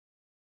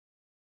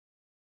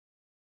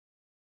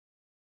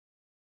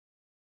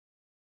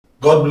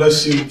God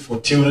bless you for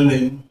tuning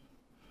in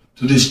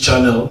to this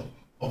channel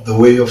of the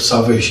Way of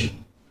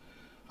Salvation.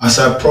 As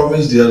I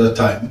promised the other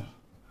time,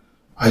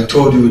 I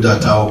told you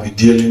that I will be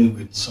dealing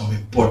with some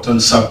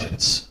important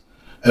subjects,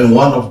 and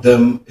one of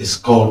them is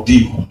called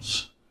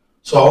demons.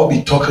 So I will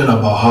be talking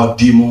about how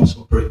demons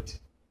operate.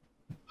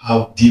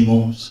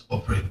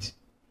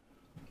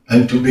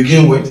 And to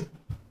begin with,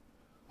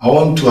 I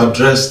want to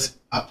address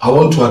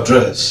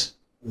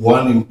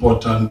one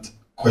important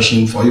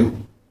question for you.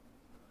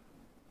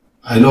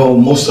 I know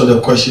most of the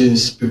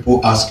questions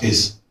people ask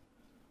is,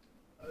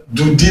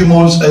 do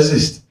demons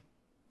exist?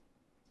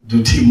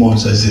 Do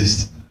demons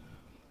exist?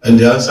 And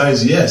the answer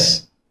is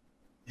yes.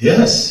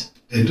 Yes,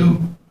 they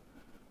do.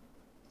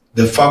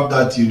 The fact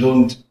that you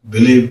don't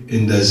believe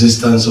in the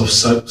existence of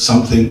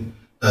something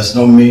does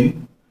not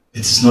mean it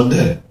is not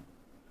there.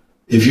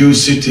 If you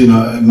sit in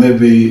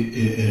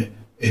maybe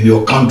in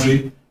your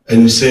country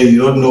and you say you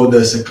don't know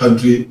there's a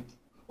country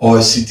or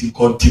a city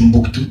called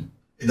Timbuktu,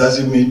 it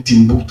doesn't mean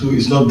Timbuktu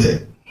is not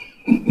there.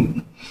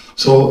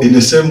 So in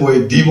the same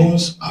way,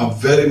 demons are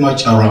very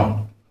much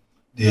around.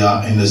 They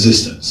are in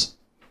existence.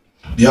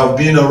 They have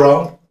been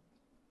around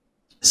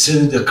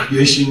since the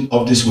creation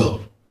of this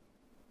world.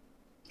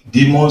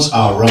 Demons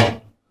are around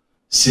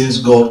since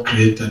God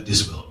created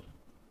this world.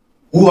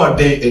 Who are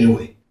they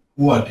anyway?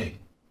 Who are they?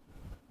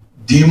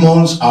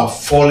 Demons are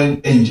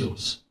fallen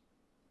angels.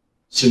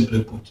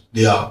 Simply put,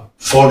 they are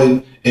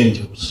fallen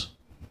angels.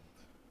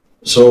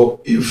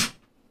 So if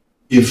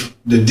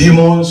the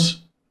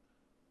demons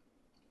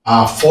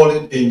are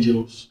fallen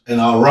angels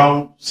and are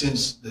around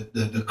since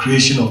the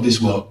creation of this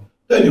world,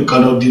 then you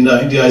cannot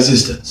deny their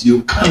existence.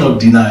 You cannot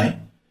deny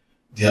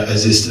their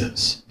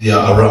existence. They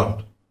are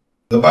around.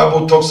 The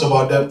Bible talks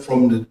about them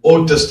from the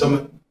Old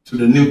Testament to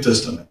the New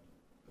Testament.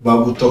 The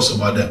Bible talks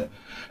about them.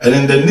 And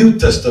in the New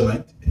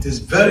Testament, it is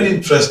very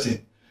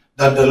interesting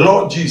that the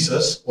Lord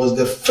Jesus was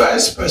the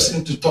first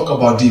person to talk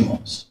about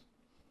demons.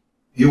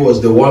 He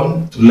was the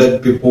one to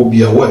let people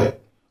be aware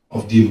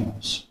of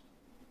demons.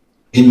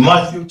 In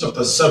Matthew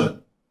chapter 7,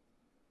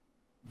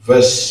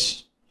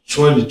 verse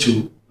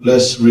 22,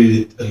 let's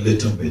read it a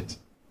little bit.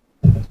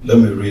 Let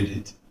me read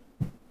it.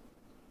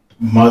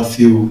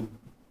 Matthew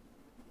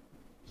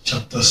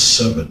chapter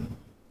 7,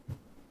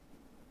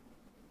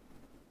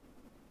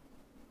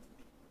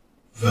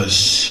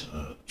 verse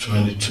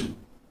 22.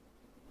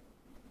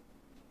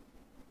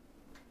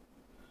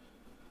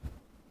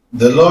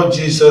 The Lord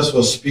Jesus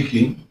was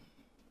speaking,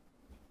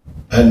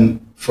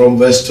 and from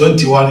verse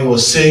 21 he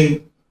was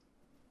saying,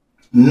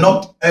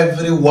 not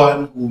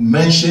everyone who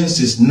mentions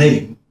his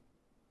name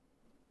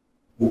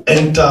will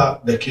enter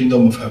the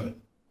kingdom of heaven.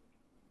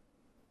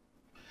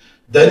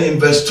 Then in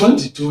verse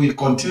 22 he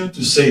continued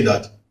to say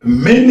that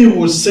many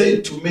will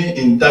say to me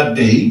in that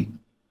day,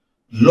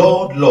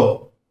 Lord,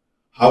 Lord,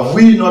 have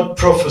we not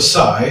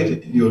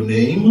prophesied in your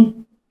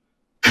name,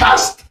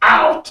 cast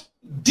out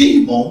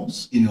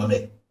demons in your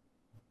name?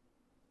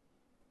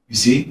 You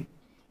see,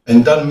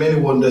 and done many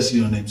wonders in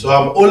your name. So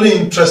I'm only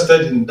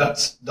interested in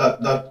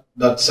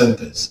that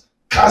sentence.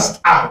 Cast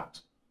out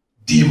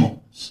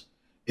demons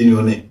in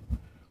your name.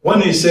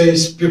 When he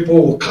says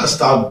people will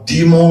cast out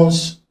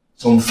demons,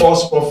 some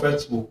false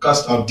prophets will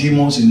cast out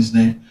demons in his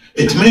name,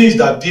 it means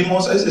that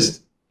demons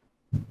exist.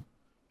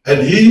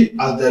 And he,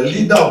 as the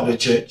leader of the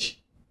church,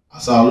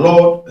 as our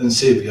Lord and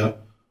Savior,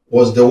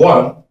 was the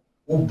one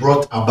who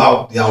brought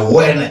about the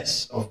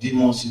awareness of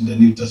demons in the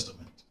New Testament.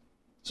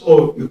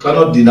 So you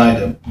cannot deny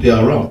them. They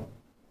are around.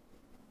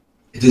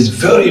 It is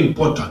very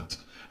important.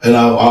 And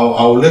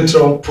I'll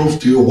later on prove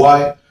to you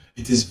why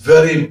it is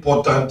very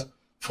important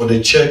for the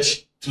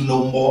church to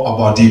know more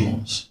about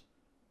demons.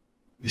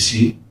 You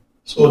see?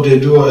 So they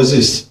do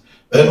exist.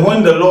 And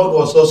when the Lord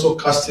was also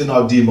casting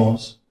out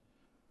demons,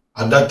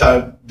 at that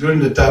time, during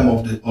the time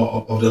of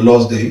the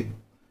Lord's day,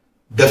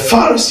 the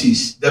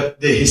Pharisees,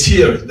 his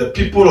hearers, the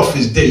people of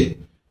his day,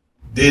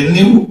 they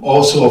knew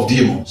also of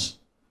demons.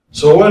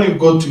 So when you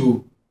go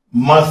to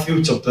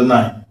Matthew chapter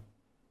 9,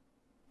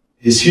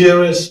 his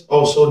hearers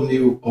also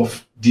knew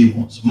of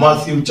demons.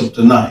 Matthew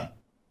chapter 9,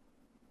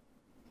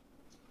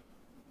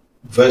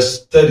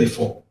 verse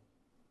 34.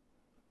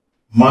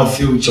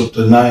 Matthew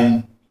chapter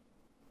 9,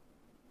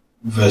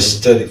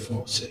 verse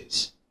 34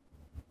 says,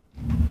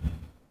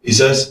 it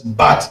says,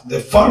 but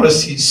the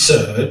Pharisees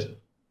said,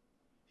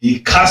 he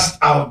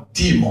cast out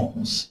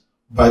demons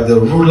by the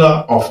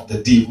ruler of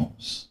the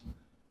demons.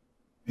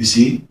 You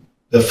see,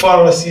 the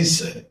Pharisees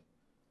said,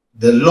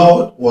 the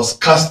Lord was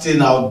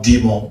casting out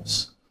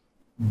demons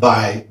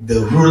by the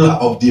ruler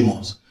of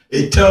demons.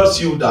 It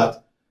tells you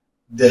that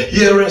the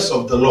hearers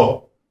of the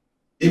Lord,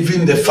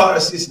 even the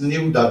Pharisees,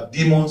 knew that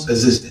demons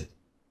existed.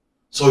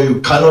 So you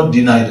cannot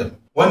deny them.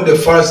 When the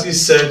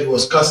Pharisees said he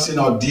was casting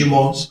out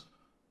demons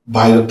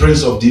by the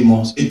prince of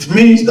demons, it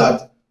means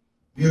that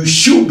you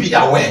should be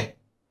aware.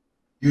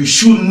 You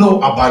should know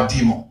about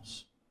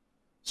demons.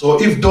 So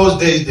if those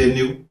days they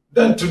knew,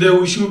 then today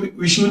we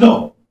should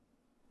know.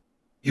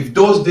 If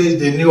those days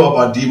they knew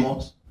about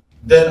demons,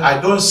 then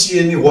I don't see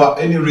any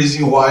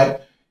reason why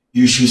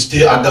you should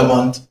stay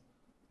adamant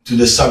to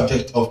the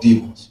subject of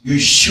demons. You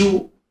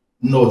should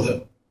know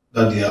them,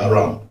 that they are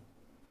around.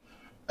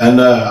 And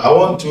I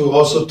want to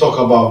also talk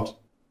about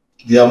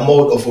their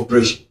mode of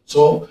operation.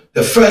 So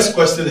the first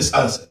question is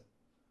answered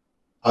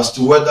as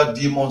to whether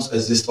demons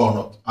exist or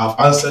not. I've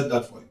answered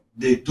that for you.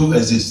 They do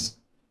exist.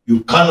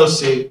 You cannot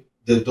say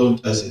they don't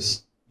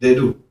exist. They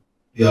do.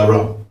 They are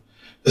around.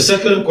 The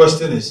second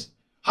question is,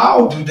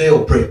 how do they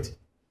operate?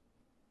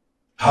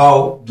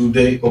 How do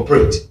they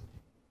operate?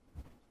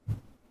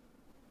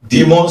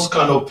 Demons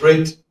can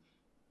operate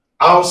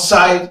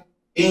outside,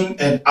 in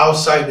and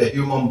outside the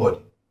human body.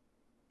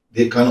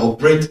 They can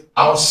operate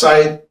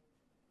outside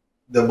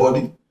the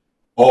body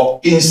or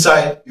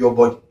inside your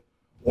body.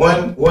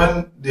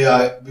 When they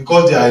are,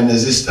 because they are in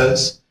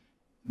existence,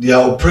 their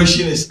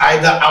operation is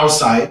either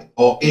outside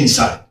or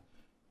inside.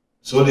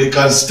 So they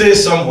can stay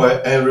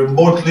somewhere and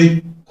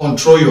remotely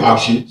control your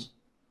actions,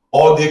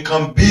 or they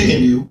can be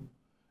in you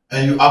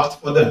and you act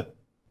for them.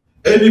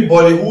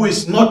 Anybody who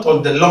is not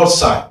on the Lord's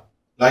side,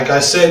 like I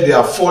said, they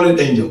are fallen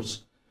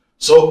angels.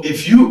 So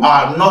if you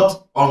are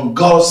not on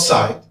God's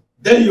side,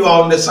 then you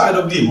are on the side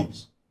of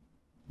demons.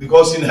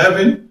 Because in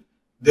heaven,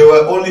 there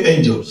were only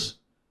angels.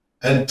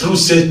 And through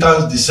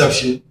Satan's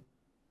deception,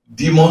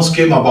 demons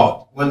came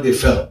about when they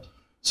fell.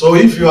 So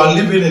if you are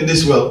living in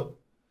this world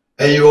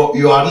and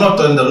you are not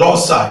on the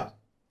Lord's side,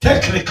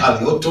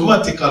 technically,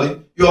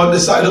 automatically, you are on the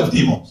side of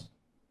demons.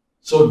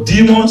 So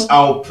demons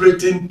are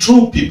operating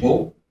through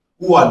people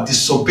who are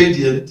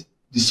disobedient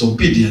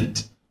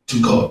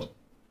to God.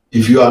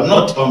 If you are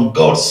not on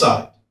God's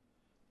side,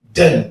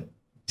 then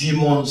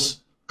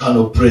demons can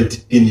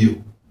operate in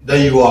you.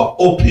 Then you are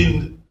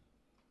open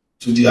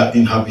to their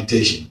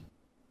inhabitation.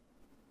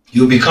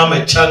 You become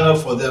a channel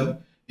for them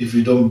if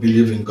you don't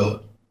believe in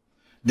God.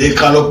 They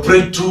can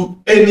operate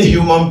through any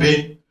human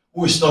being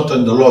who is not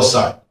on the Lord's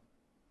side.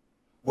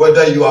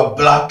 Whether you are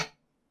black,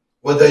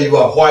 whether you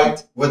are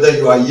white, whether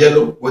you are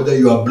yellow, whether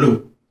you are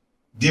blue,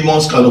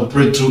 demons can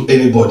operate through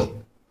anybody.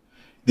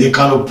 They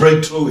can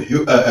operate through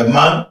a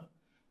man.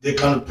 They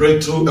can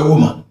operate through a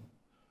woman.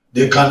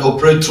 They can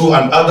operate through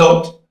an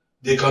adult.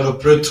 They can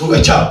operate through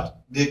a child.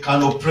 They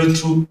can operate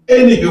through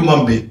any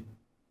human being.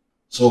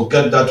 So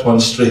get that one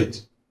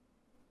straight.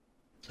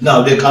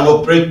 Now, they can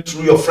operate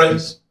through your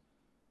friends.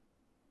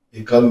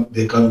 They can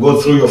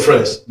go through your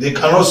friends. They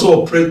can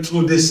also operate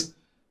through this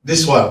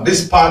one.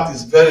 This part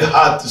is very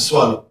hard to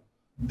swallow.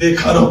 They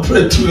can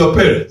operate through your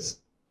parents.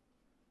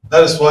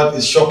 That is what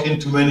is shocking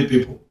to many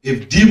people.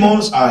 If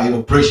demons are in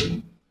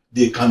operation,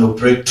 they can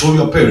operate through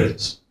your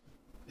parents.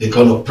 They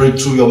can operate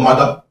through your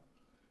mother.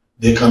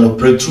 They can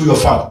operate through your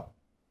father.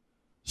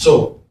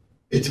 So,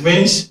 it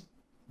means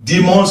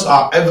demons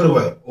are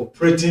everywhere,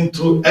 operating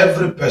through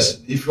every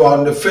person. If you are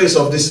on the face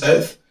of this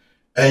earth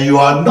and you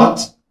are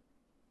not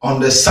on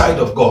the side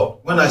of God,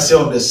 when I say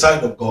on the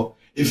side of God,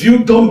 if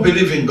you don't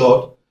believe in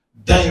God,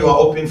 then you are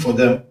open for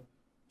them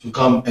to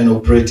come and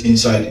operate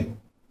inside you.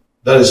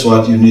 That is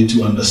what you need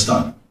to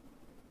understand.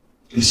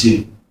 You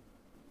see.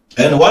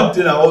 And one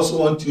thing I also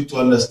want you to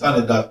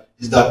understand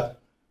is that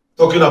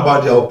talking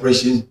about their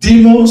operations,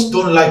 demons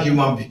don't like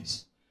human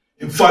beings.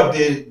 In fact,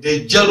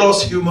 they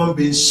jealous human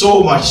beings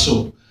so much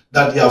so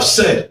that they have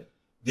said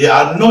they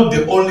are not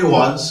the only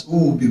ones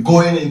who will be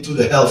going into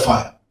the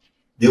hellfire.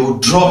 They will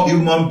draw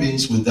human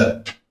beings with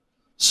them.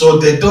 So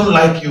they don't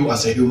like you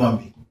as a human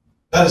being.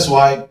 That is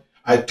why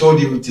I told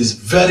you it is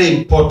very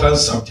important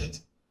subject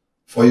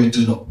for you to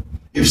know.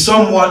 If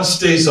someone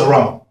stays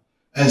around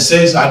and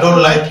says, I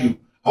don't like you,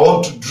 I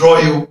want to draw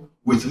you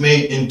with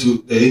me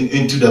into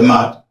the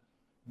mud,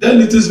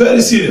 then it is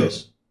very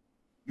serious.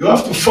 You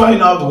have to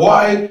find out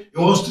why he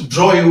wants to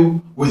draw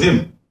you with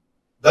him.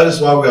 That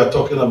is why we are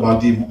talking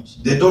about demons.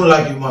 They don't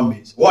like human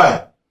beings.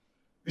 Why?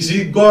 You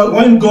see,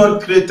 when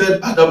God created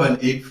Adam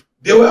and Eve,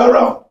 they were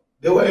around.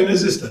 They were in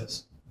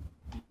existence.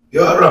 They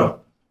were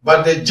around.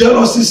 But the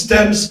jealousy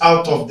stems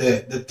out of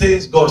the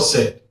things God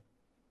said.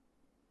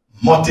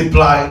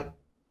 Multiply,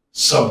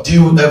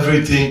 subdue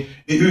everything.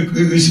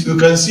 You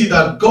can see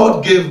that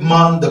God gave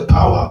man the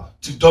power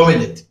to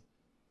dominate.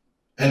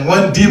 And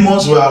when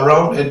demons were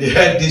around and they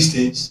heard these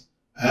things,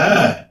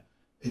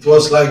 it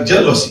was like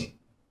jealousy.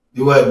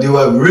 They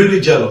were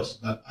really jealous.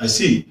 That I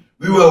see,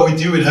 we were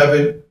with you in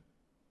heaven,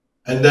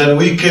 and then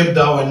we came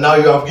down, and now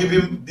you have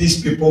given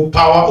these people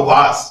power over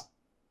us.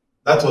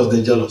 That was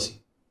the jealousy.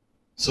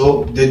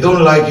 So they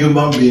don't like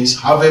human beings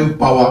having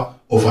power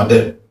over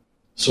them.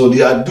 So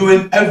they are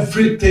doing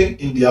everything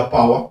in their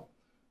power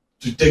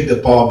to take the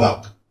power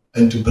back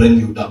and to bring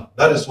you down.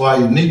 That is why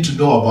you need to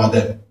know about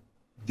them.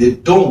 They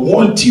don't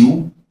want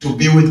you to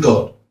be with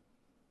God.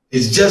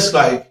 It's just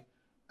like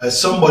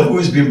somebody who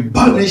has been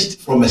banished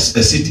from a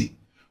city.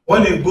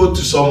 When you go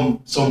to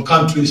some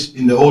countries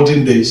in the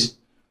olden days,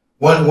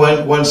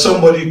 when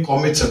somebody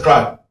commits a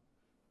crime,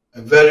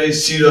 a very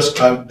serious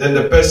crime, then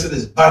the person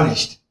is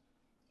banished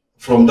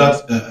from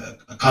that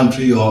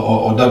country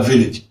or that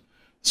village.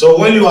 So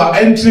when you are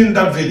entering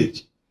that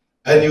village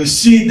and you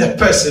see the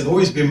person who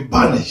is being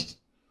banished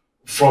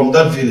from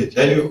that village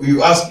and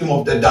you ask him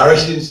of the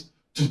directions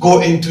to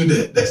go into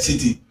the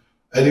city,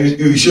 and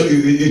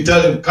you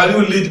tell him, can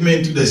you lead me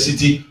into the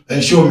city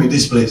and show me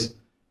this place?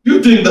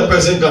 You think the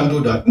person can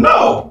do that?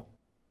 No.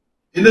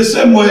 In the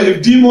same way,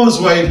 if demons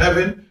were in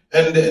heaven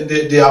and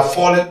they are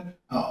fallen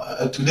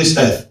to this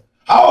earth,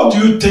 how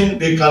do you think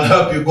they can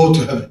help you go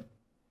to heaven?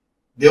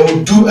 They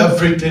will do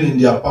everything in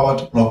their power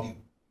to block you.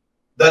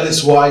 That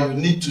is why you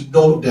need to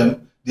know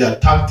them, their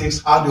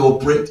tactics, how they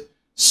operate,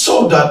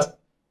 so that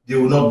they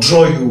will not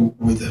draw you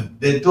with them.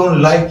 They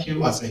don't like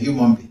you as a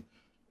human being.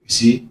 You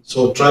see?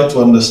 So try to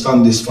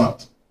understand this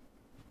fact.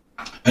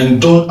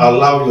 And don't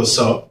allow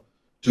yourself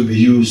to be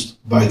used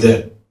by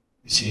them.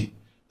 You see?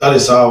 That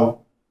is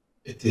how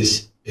it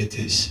is. It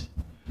is.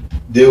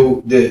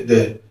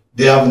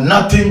 They have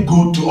nothing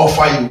good to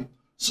offer you.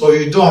 So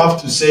you don't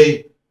have to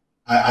say,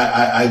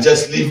 I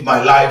just live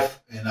my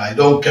life and I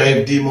don't care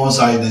if demons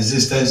are in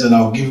existence and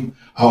I'll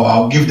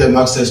give them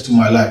access to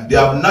my life. They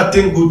have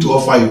nothing good to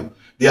offer you.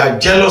 They are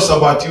jealous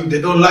about you.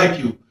 They don't like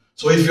you.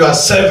 So if you are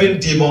serving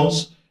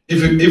demons,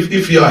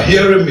 if you are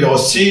hearing me or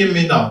seeing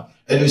me now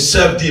and you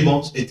serve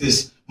demons, it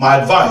is my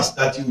advice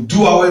that you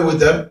do away with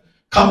them.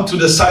 Come to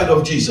the side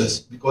of Jesus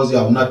because they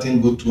have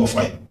nothing good to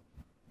offer you.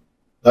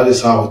 That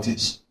is how it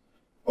is.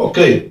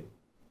 Okay.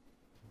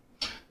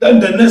 Then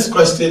the next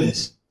question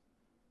is,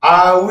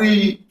 are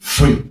we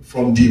free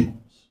from demons?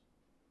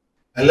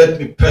 And let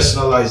me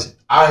personalize it.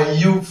 Are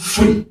you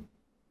free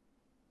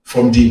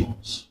from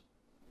demons?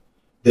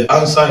 The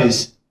answer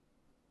is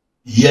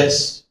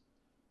yes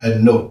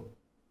and no.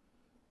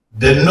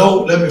 The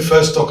no, let me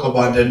first talk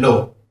about the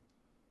no.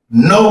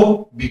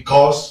 No,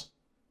 because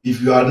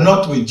if you are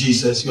not with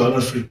Jesus, you are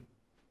not free.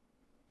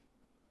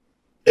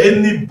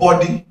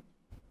 Anybody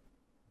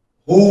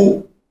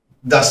who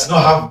does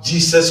not have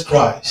Jesus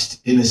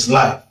Christ in his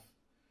life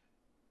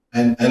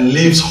and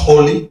lives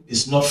holy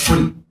is not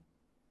free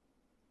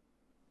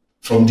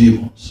from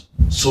demons.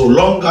 So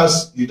long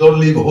as you don't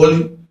live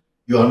holy,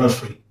 you are not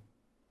free.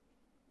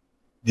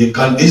 They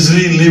can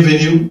easily live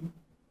in you,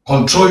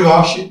 control your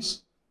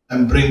actions,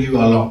 and bring you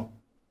along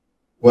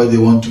where they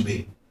want to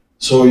be.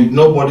 So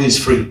nobody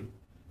is free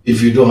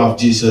if you don't have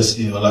Jesus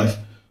in your life.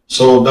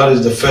 So that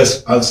is the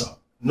first answer.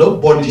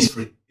 Nobody is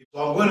free.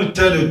 So I'm going to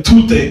tell you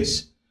two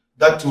things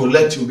that will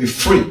let you be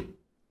free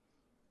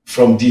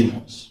from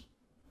demons.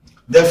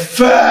 The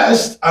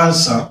first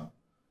answer,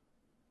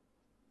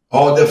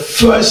 or the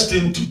first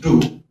thing to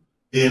do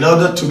in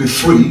order to be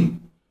free,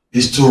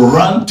 is to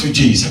run to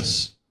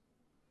Jesus.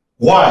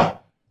 Why?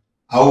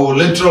 I will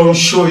later on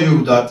show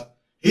you that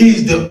he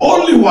is the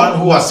only one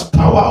who has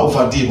power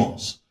over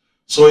demons.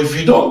 So if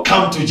you don't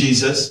come to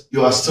Jesus,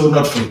 you are still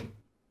not free.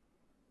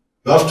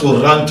 You have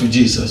to run to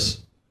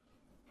Jesus.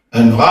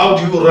 And how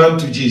do you run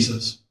to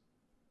Jesus?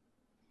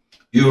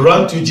 You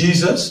run to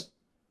Jesus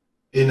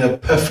in a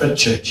perfect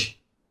church.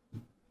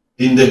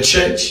 In the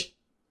church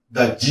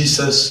that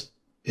Jesus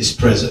is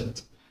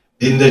present.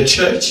 In the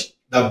church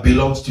that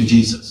belongs to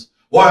Jesus.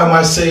 Why am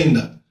I saying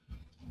that?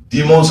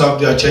 Demons have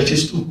their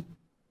churches too.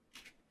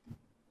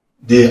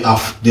 They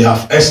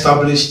have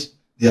established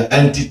their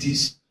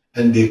entities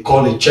and they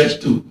call it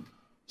church too.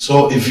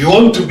 So if you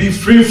want to be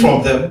free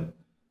from them,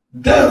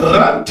 then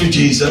run to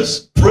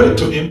Jesus, pray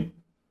to him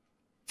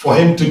for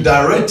him to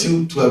direct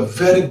you to a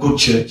very good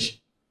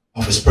church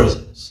of his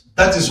presence.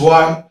 That is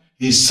why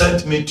he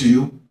sent me to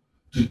you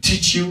to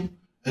teach you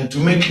and to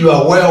make you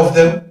aware of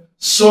them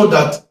so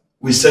that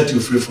we set you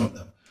free from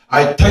them.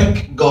 I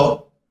thank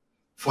God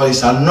for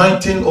his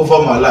anointing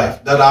over my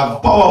life, that I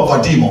have power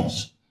over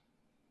demons.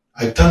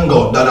 I thank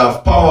God that I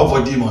have power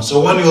over demons.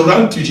 So when you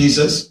run to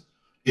Jesus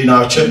in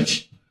our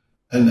church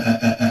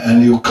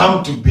and you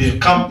come to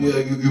become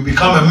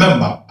a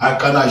member, I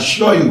can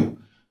assure you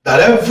that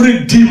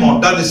every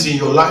demon that is in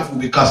your life will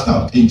be cast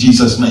out in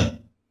Jesus' name.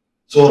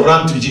 So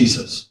run to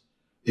Jesus.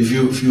 If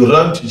you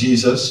run to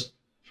Jesus,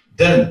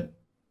 then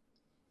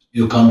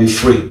you can be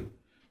free.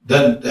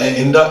 Then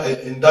in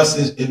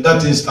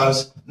that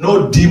instance,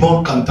 no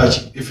demon can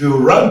touch you. If you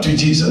run to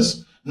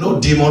Jesus, no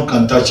demon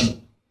can touch you.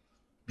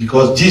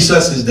 Because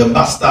Jesus is the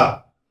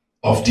master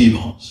of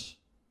demons.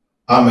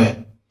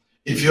 Amen.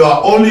 If you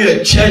are only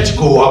a church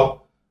goer,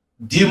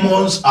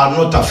 demons are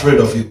not afraid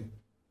of you.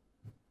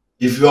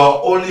 If you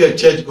are only a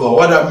church goer,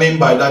 what I mean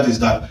by that is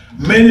that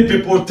many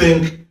people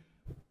think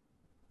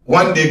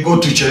when they go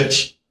to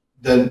church,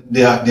 then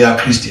they are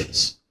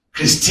Christians.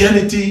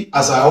 Christianity,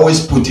 as I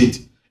always put it,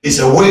 is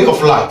a way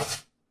of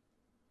life,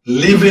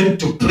 living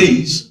to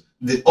please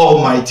the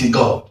Almighty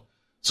God.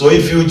 So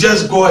if you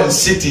just go and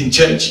sit in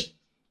church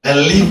and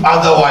live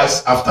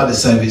otherwise after the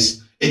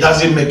service, it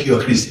doesn't make you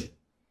a Christian.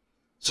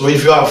 So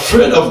if you are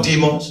afraid of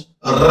demons,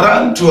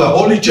 run to a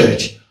holy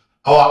church.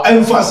 Our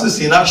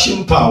emphasis in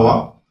Action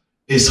Power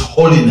is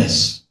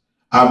holiness.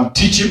 I'm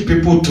teaching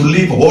people to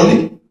live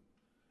holy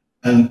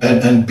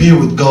and be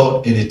with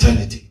God in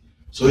eternity.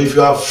 So if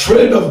you are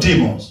afraid of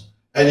demons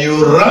and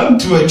you run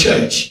to a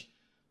church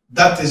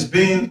that is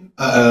being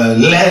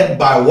led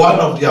by one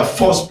of their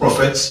false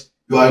prophets,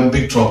 you are in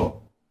big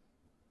trouble.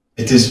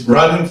 It is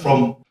running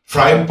from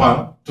frying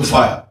pan to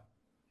fire.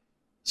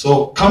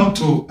 So come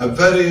to a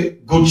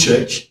very good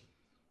church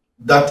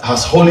that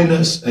has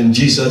holiness and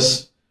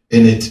Jesus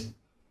in it.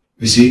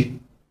 You see,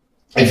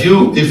 if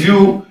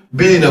you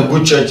be in a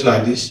good church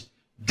like this,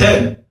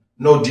 then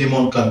no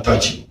demon can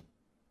touch you.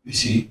 You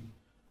see,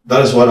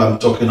 that is what I'm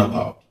talking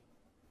about.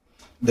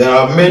 There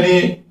are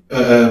many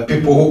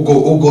people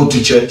who go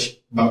to church,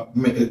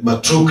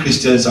 but true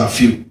Christians are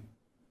few.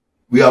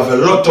 We have a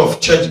lot of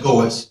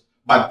churchgoers,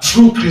 but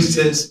true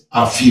Christians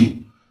are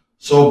few.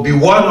 So be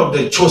one of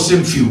the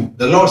chosen few.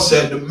 The Lord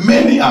said,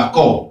 many are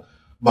called,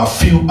 but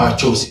few are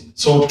chosen.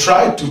 So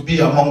try to be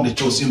among the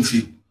chosen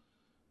few,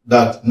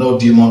 that no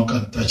demon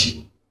can touch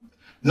you.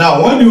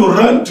 Now, when you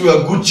run to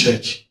a good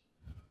church,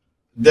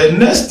 the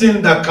next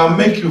thing that can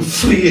make you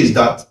free is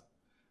that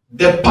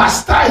the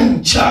pastor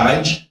in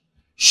charge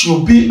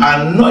should be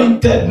an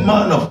anointed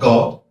man of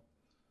God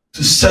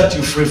to set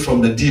you free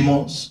from the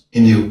demons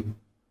in you.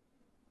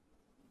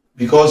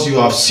 Because you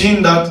have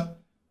seen that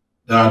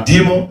there are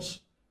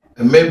demons,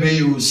 and maybe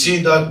you see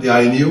that they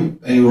are in you,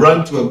 and you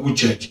run to a good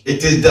church.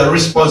 It is the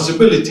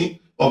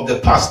responsibility of the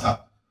pastor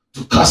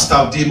to cast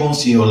out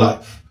demons in your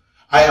life.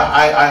 I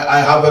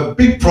have a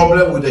big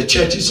problem with the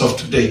churches of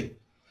today,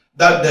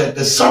 that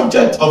the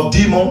subject of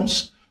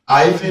demons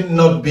are even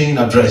not being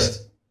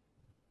addressed,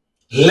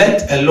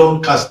 let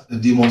alone cast the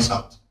demons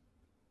out.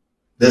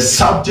 The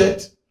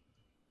subject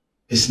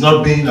is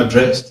not being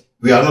addressed.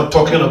 We are not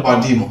talking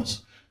about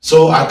demons.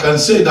 So I can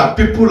say that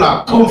people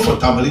are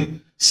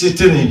comfortably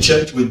sitting in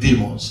church with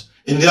demons.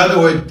 In other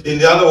words,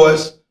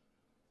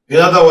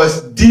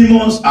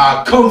 demons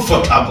are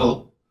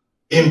comfortable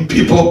in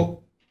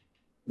people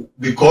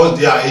because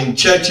they are in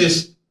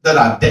churches that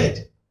are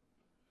dead.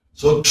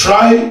 So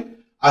try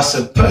as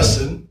a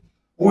person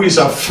who is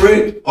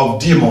afraid of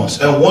demons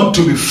and want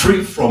to be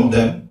free from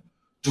them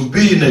to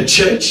be in a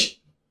church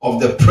of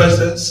the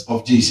presence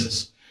of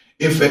Jesus.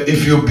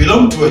 If you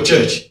belong to a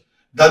church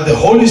that the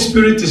Holy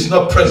Spirit is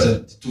not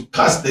present to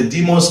cast the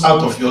demons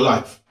out of your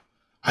life,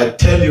 I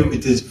tell you,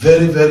 it is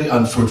very, very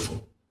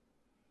unfruitful.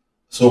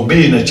 So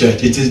be in a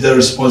church. It is the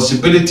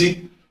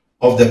responsibility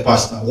of the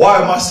pastor.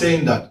 Why am I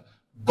saying that?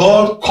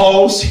 God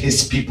calls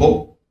his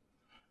people,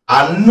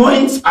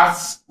 anoints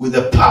us with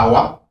the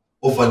power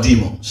over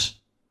demons.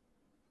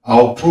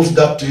 I'll prove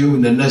that to you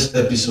in the next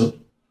episode.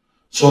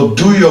 So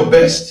do your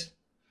best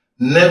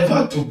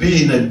never to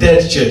be in a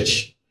dead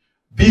church.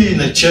 Be in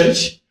a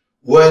church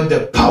where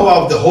the power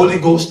of the Holy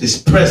Ghost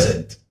is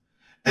present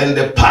and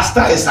the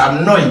pastor is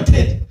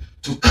anointed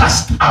to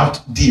cast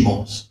out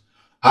demons.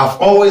 I've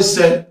always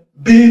said,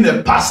 being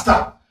a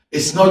pastor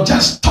is not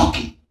just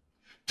talking.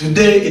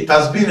 Today it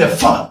has been a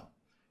fun.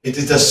 It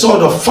is a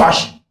sort of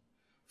fashion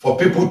for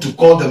people to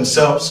call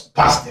themselves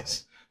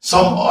pastors.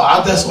 Some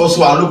others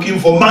also are looking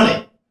for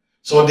money,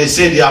 so they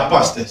say they are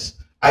pastors.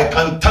 I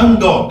can thank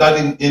God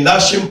that in that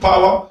same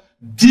power,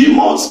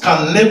 demons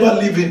can never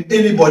live in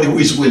anybody who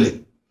is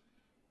willing.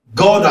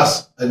 God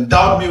has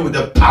endowed me with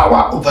the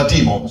power over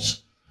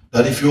demons,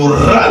 that if you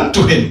run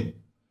to him,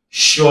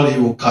 surely he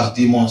will cast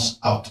demons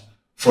out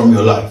from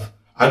your life.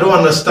 I don't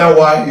understand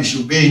why you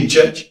should be in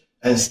church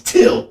and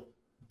still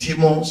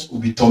demons will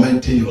be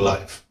tormenting your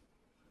life.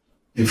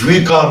 If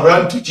we can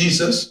run to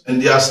Jesus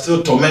and they are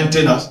still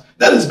tormenting us,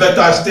 then it's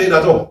better I stayed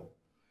at home.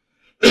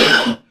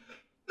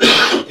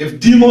 If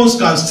demons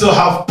can still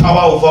have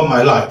power over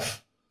my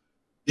life,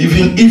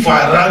 even if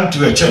I ran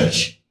to a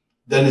church,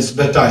 then it's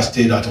better I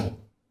stayed at home.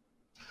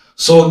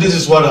 So this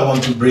is what I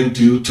want to bring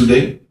to you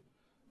today.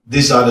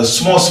 These are the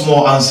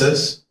small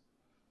answers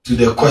to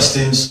the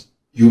questions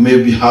you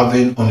may be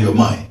having on your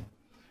mind.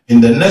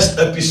 In the next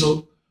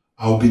episode,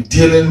 I'll be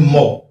dealing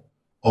more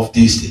of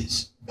these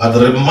things. But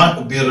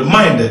be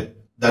reminded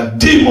that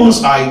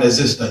demons are in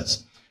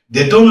existence.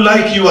 They don't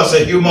like you as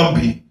a human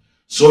being.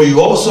 So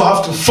you also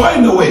have to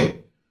find a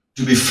way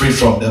to be free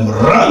from them.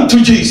 Run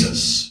to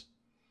Jesus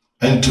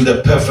and to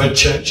the perfect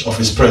church of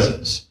his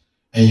presence,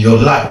 and your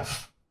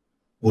life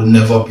will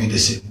never be the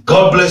same.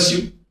 God bless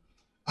you.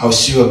 I'll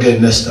see you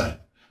again next time.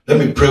 Let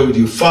me pray with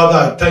you.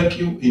 Father, I thank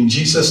you in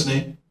Jesus'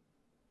 name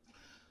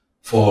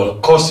for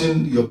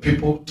causing your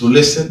people to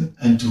listen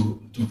and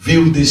to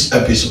view this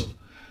episode.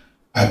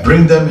 I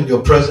bring them in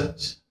your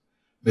presence.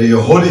 May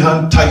your holy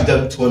hand touch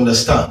them to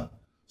understand,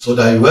 so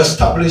that you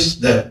establish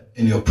them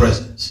in your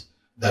presence,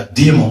 that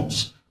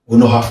demons will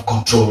not have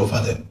control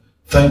over them.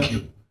 Thank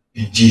you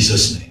in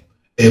Jesus' name.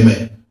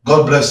 Amen.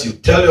 God bless you.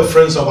 Tell your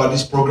friends about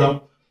this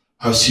program.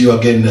 I'll see you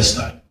again next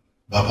time.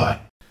 Bye-bye.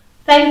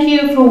 Thank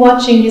you for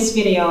watching this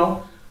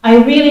video. I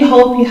really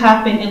hope you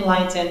have been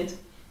enlightened.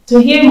 To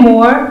hear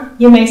more,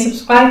 you may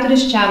subscribe to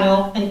this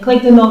channel and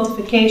click the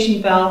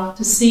notification bell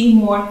to see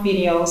more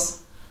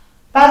videos.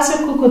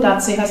 Pastor Kuuku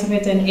Dadzie has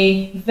written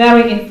a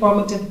very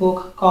informative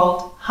book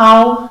called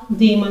How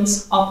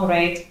Demons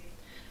Operate.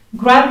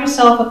 Grab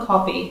yourself a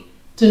copy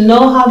to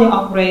know how they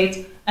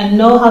operate and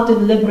know how to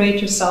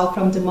liberate yourself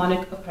from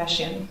demonic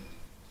oppression.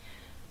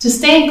 To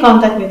stay in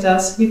contact with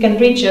us, you can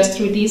reach us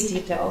through these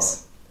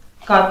details.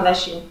 God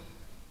bless you.